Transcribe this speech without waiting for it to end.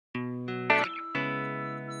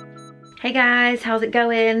Hey guys, how's it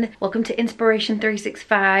going? Welcome to Inspiration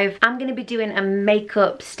 365. I'm going to be doing a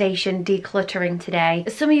makeup station decluttering today.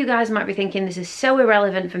 Some of you guys might be thinking this is so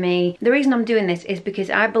irrelevant for me. The reason I'm doing this is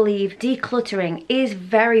because I believe decluttering is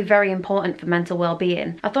very, very important for mental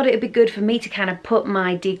well-being. I thought it would be good for me to kind of put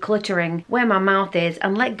my decluttering where my mouth is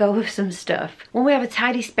and let go of some stuff. When we have a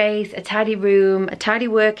tidy space, a tidy room, a tidy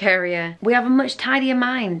work area, we have a much tidier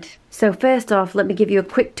mind. So first off, let me give you a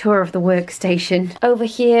quick tour of the workstation. Over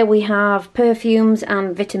here we have perfumes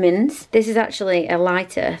and vitamins. This is actually a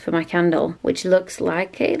lighter for my candle, which looks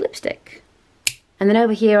like a lipstick. And then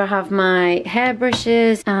over here I have my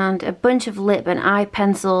hairbrushes and a bunch of lip and eye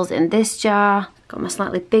pencils in this jar. Got my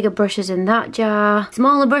slightly bigger brushes in that jar,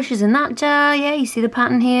 smaller brushes in that jar, yeah, you see the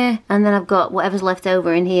pattern here? And then I've got whatever's left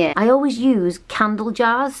over in here. I always use candle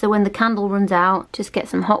jars, so when the candle runs out, just get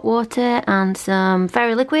some hot water and some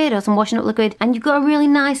fairy liquid or some washing up liquid, and you've got a really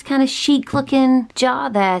nice kind of chic looking jar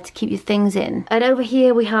there to keep your things in. And over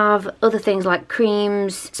here we have other things like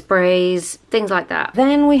creams, sprays, things like that.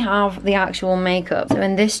 Then we have the actual makeup. So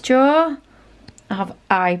in this drawer, I have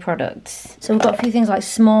eye products. So we've got a few things like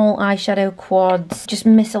small eyeshadow quads, just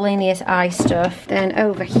miscellaneous eye stuff. Then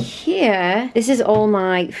over here, this is all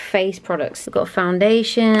my face products. I've got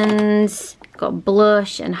foundations, got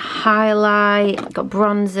blush and highlight, got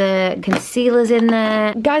bronzer, concealers in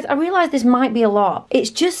there. Guys, I realise this might be a lot. It's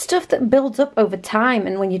just stuff that builds up over time,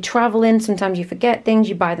 and when you're travelling, sometimes you forget things,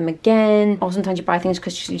 you buy them again, or sometimes you buy things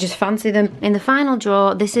because you just fancy them. In the final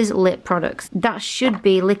drawer, this is lip products. That should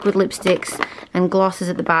be liquid lipsticks and glosses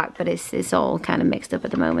at the back, but it's all kind of mixed up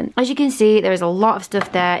at the moment. As you can see, there is a lot of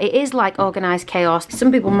stuff there. It is like organised chaos.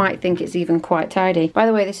 Some people might think it's even quite tidy. By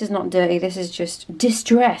the way, this is not dirty, this is just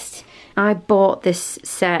distressed. I bought this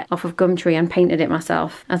set off of Gumtree and painted it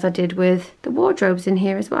myself, as I did with the wardrobes in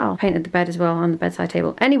here as well. Painted the bed as well on the bedside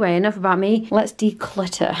table. Anyway, enough about me. Let's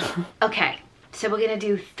declutter. Okay. So we're gonna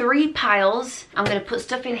do 3 piles. I'm gonna put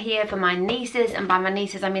stuff in here for my nieces, and by my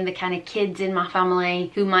nieces I mean the kind of kids in my family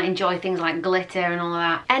who might enjoy things like glitter and all of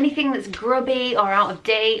that. Anything that's grubby or out of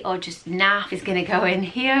date or just naff is gonna go in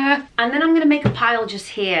here. And then I'm gonna make a pile just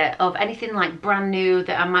here of anything like brand new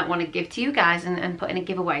that I might want to give to you guys and put in a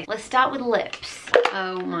giveaway. Let's start with lips.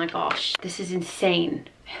 Oh my gosh, this is insane.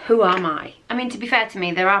 Who am I? I mean, to be fair to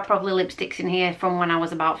me, there are probably lipsticks in here from when I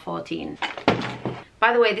was about 14.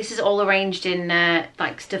 By the way, this is all arranged in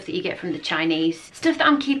like stuff that you get from the Chinese. Stuff that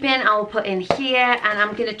I'm keeping, I'll put in here, and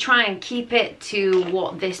I'm gonna try and keep it to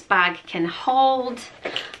what this bag can hold.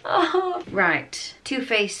 Oh, right. Too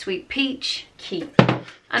Faced Sweet Peach, keep.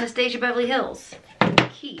 Anastasia Beverly Hills,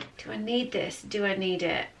 keep. Do I need this? Do I need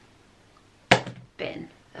it? Bin.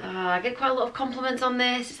 I get quite a lot of compliments on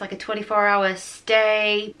this. It's like a 24-hour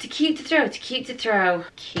stay. To keep, to throw, to keep, to throw,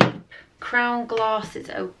 keep. Crown gloss,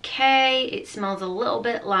 it's okay. It smells a little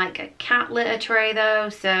bit like a cat litter tray though,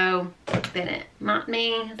 so bin it. Matte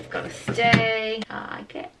Me, it's got to stay. I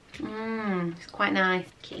like it. It's quite nice.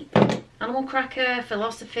 Keep. Animal Cracker,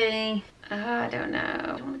 Philosophy. I don't know. I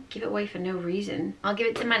don't want to give it away for no reason. I'll give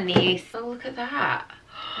it to my niece. Oh, look at that.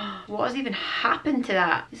 What has even happened to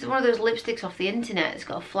that? This is one of those lipsticks off the internet. It's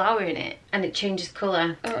got a flower in it and it changes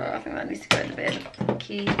colour. Oh, I think that needs to go in the bin.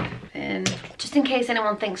 Keep in. Just in case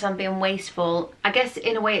anyone thinks I'm being wasteful, I guess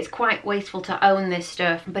in a way it's quite wasteful to own this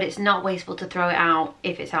stuff, but it's not wasteful to throw it out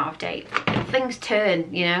if it's out of date. Things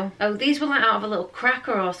turn, you know. Oh, these were like out of a little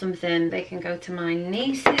cracker or something. They can go to my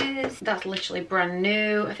nieces. That's literally brand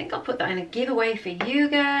new. I think I'll put that in a giveaway for you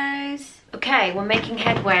guys. Okay, we're making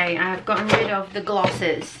headway. I've gotten rid of the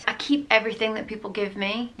glosses. I keep everything that people give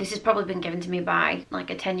me. This has probably been given to me by like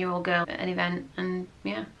a 10-year-old girl at an event, and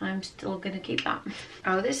yeah, I'm still gonna keep that.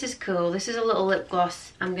 Oh, this is cool. This is a little lip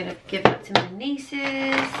gloss. I'm gonna give that to my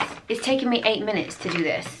nieces. It's taken me 8 minutes to do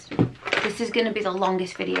this. This is gonna be the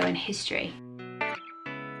longest video in history.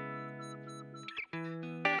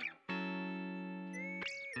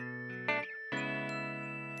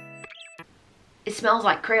 It smells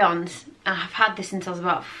like crayons. I've had this since I was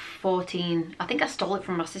about 14. I think I stole it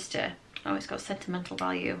from my sister. Oh, it's got sentimental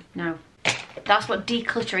value. No. That's what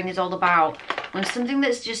decluttering is all about. When something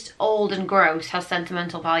that's just old and gross has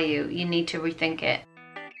sentimental value, you need to rethink it.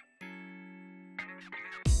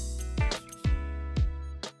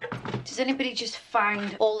 Does anybody just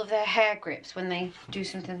find all of their hair grips when they do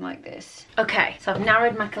something like this? Okay, so I've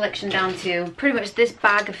narrowed my collection down to pretty much this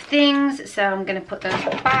bag of things, so I'm gonna put those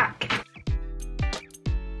back.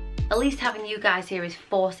 At least having you guys here is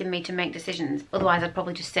forcing me to make decisions. Otherwise, I'd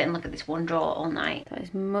probably just sit and look at this one drawer all night. That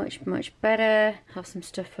is much, much better. Have some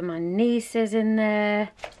stuff for my nieces in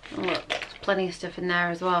there. Oh, look, plenty of stuff in there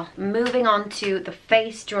as well. Moving on to the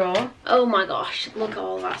face drawer. Oh my gosh, look at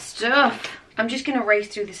all that stuff. I'm just going to race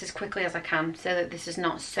through this as quickly as I can so that this is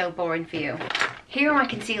not so boring for you. Here are my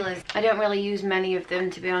concealers. I don't really use many of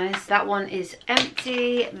them, to be honest. That one is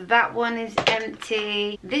empty. That one is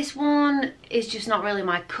empty. This one is just not really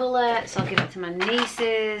my colour, so I'll give it to my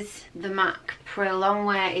nieces. The MAC Pro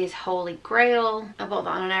Longwear is Holy Grail. I bought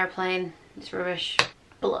that on an airplane. It's rubbish.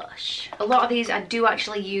 Blush. A lot of these I do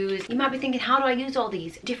actually use. You might be thinking, how do I use all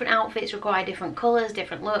these? Different outfits require different colours,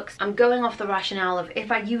 different looks. I'm going off the rationale of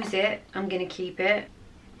if I use it, I'm going to keep it.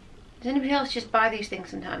 Does anybody else just buy these things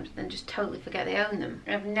sometimes and then just totally forget they own them?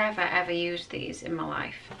 I've never ever used these in my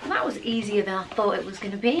life. Well, that was easier than I thought it was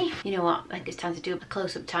going to be. You know what? I think it's time to do a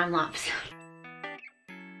close-up time lapse.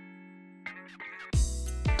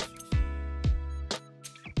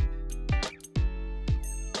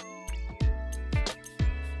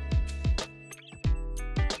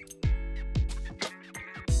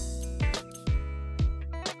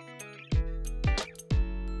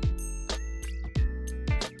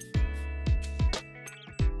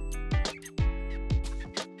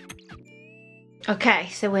 Okay,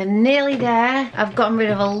 so we're nearly there. I've gotten rid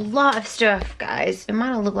of a lot of stuff, guys. It might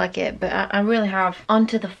not look like it, but I really have.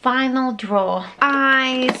 Onto the final drawer.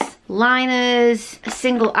 Eyes, liners,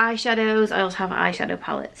 single eyeshadows. I also have eyeshadow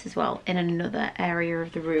palettes as well in another area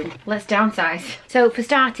of the room. Let's downsize. So for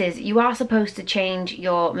starters, you are supposed to change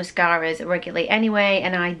your mascaras regularly anyway,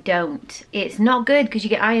 and I don't. It's not good because you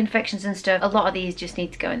get eye infections and stuff. A lot of these just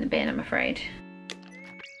need to go in the bin, I'm afraid.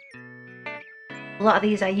 A lot of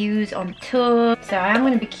these I use on tour, so I am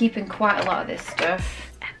going to be keeping quite a lot of this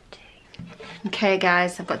stuff empty. Okay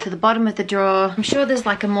guys, I've got to the bottom of the drawer. I'm sure there's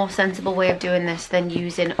like a more sensible way of doing this than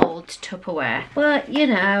using old Tupperware. But you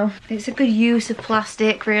know, it's a good use of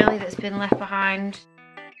plastic really that's been left behind.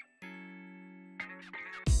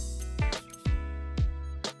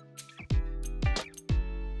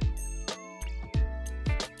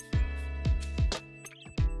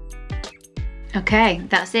 Okay,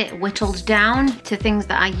 that's it, whittled down to things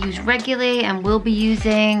that I use regularly and will be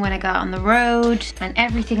using when I go out on the road, and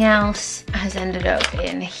everything else has ended up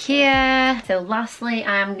in here. So lastly,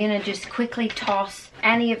 I'm gonna just quickly toss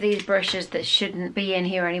any of these brushes that shouldn't be in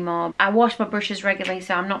here anymore. I wash my brushes regularly,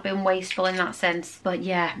 so I'm not being wasteful in that sense, but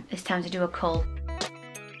yeah, it's time to do a cull.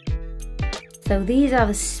 So these are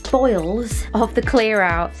the spoils of the clear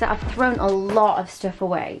out. So I've thrown a lot of stuff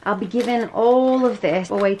away. I'll be giving all of this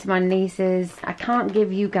away to my nieces. I can't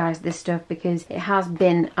give you guys this stuff because it has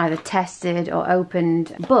been either tested or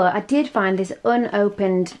opened. But I did find this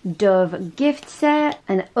unopened Dove gift set,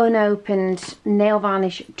 an unopened nail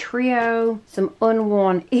varnish trio, some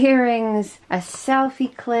unworn earrings, a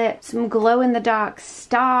selfie clip, some glow-in-the-dark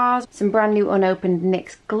stars, some brand new unopened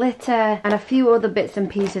NYX glitter, and a few other bits and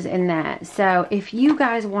pieces in there. So if you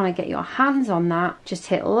guys want to get your hands on that, just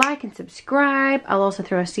hit like and subscribe. I'll also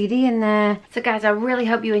throw a CD in there. So guys, I really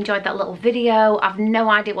hope you enjoyed that little video. I've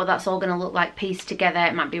no idea what that's all going to look like pieced together.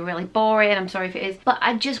 It might be really boring, I'm sorry if it is, but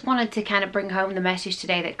I just wanted to kind of bring home the message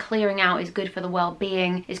today that clearing out is good for the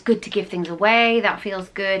well-being. It's good to give things away, that feels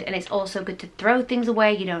good, and it's also good to throw things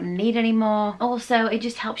away you don't need anymore. Also, it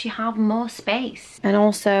just helps you have more space. And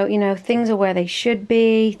also, you know, things are where they should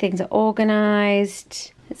be, things are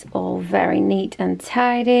organized. It's all very neat and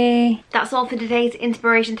tidy. That's all for today's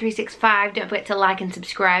Inspiration 365. Don't forget to like and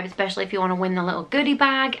subscribe, especially if you want to win the little goodie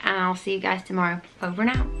bag. And I'll see you guys tomorrow. Over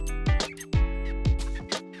and out.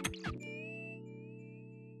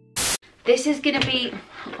 This is going to be...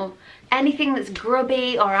 anything that's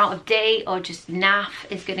grubby or out of date or just naff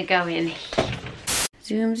is going to go in here.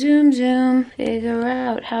 Zoom, zoom, zoom. Figure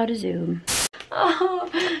out how to zoom. Oh,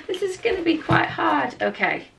 this is going to be quite hard. Okay.